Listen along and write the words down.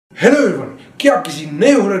Hello everyone, क्या आप किसी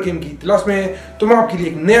नए हॉरर गेम की तलाश में हैं? तो मैं आपके लिए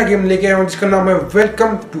एक नया गेम लेके आया हूं जिसका नाम है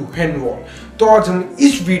वेलकम टू हैंडवॉल। तो आज हम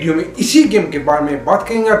इस वीडियो में इसी गेम के बारे में बात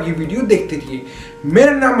करेंगे। आप ये वीडियो देखते रहिए।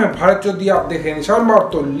 मेरा नाम है भारत चौधरी, आप देख रहे हैं निशान बात।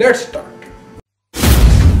 तो लेट्स स्टार्ट।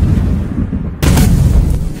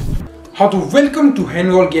 हाँ, तो वेलकम टू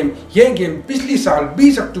हैंडवॉल गेम। यह गेम पिछले साल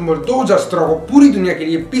 20 अक्टूबर 2017 को पूरी दुनिया के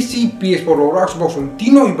लिए पीसी, PS4 और एक्सबॉक्स वन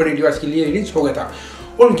तीनों ही बड़े डिवाइस के लिए रिलीज हो गया था।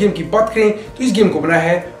 और गेम की बात करें तो इस गेम को बनाया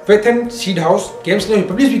है वेथन सीड हाउस गेम्स ने,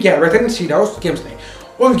 पब्लिश भी किया है वेथन सीड हाउस गेम्स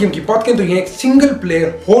ने। और गेम की बात करें तो यह एक सिंगल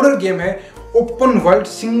प्लेयर हॉरर गेम है, open world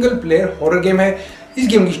single player horror game है। इस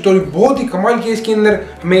गेम की स्टोरी बहुत ही कमाल की है। इसके अंदर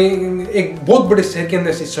हमें एक बहुत बड़े शहर के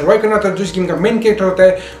अंदर से सर्वाइव करना होता है। जो इस गेम का मेन कैरेक्टर होता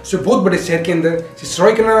है उसे बहुत बड़े शहर के अंदर से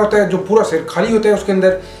सर्वाइव करना होता है। जो पूरा शहर खाली होता है, उसके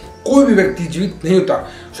अंदर कोई भी व्यक्ति जीवित नहीं होता।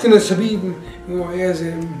 उसके अंदर सभी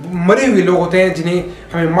मरे हुए लोग होते हैं जिन्हें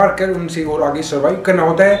हमें मार कर उनसे और आगे सर्वाइव करना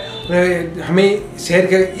होता है। हमें शहर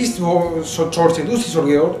के इस छोर से दूसरी छोर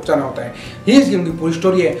की ओर जाना होता है। ये इस गेम की पूरी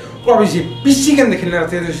स्टोरी है। और आप इसे पीसी के अंदर खेलना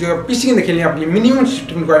चाहते हैं तो पीसी के अंदर खेलने आपके लिए मिनिमम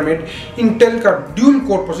सिस्टम रिक्वायरमेंट इंटेल का ड्यूल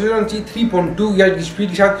कोर प्रोसेसर होना चाहिए 3.2 GHz की स्पीड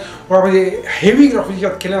के साथ। और आप इसे हेवी ग्राफिक्स के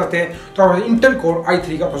साथ खेलना चाहते हैं तो आप इंटेल कोर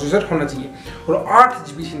i3 का प्रोसेसर होना चाहिए। और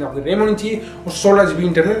 8GB आपकी रैम होनी चाहिए और 16GB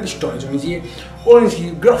इंटरनल स्टोरेज होनी चाहिए। और इसकी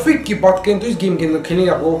ग्राफिक की बात करें तो इस गेम के अंदर खेलने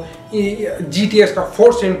आपको GTX का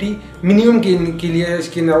 470 मिनिमम के लिए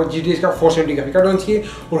इसके अंदर GTX का 470 ग्राफिक कार्ड होना चाहिए।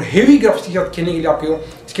 और हेवी ग्राफिक्स के साथ खेलने के लिए आपको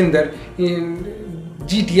इसके अंदर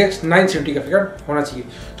GTX 970 ग्राफिक कार्ड होना चाहिए।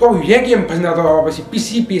 तो अब यह गेम पसंद आता है आप ऐसे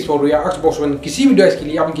PC, PS4 या एक्सबॉक्स वन किसी भी डिवाइस के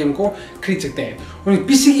लिए आप गेम को खरीद सकते हैं। और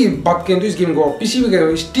पीसी की बात करें तो इस गेम को पीसी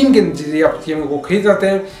भी स्टीम के जरिए आप गेम को खरीद सकते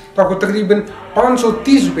हैं तो आपको तकरीबन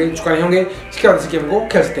 530 रुपये चुकाने होंगे। इसके बाद इस गेम को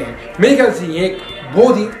खेल सकते हैं। मेरे ख्याल से ये एक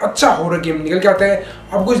बहुत ही अच्छा हॉरर गेम निकल के आता है।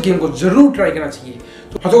 आपको इस गेम को जरूर ट्राई करना चाहिए।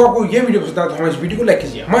 तो आपको ये वीडियो पसंद आया तो हमारे इस वीडियो को लाइक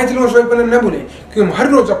कीजिए, हमारे चैनल को सब्सक्राइब करना न भूलें क्योंकि हम हर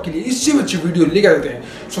रोज आपके लिए इससे अच्छी वीडियो लेकर आते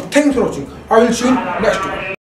हैं। So thanks for watching. I will see you next time.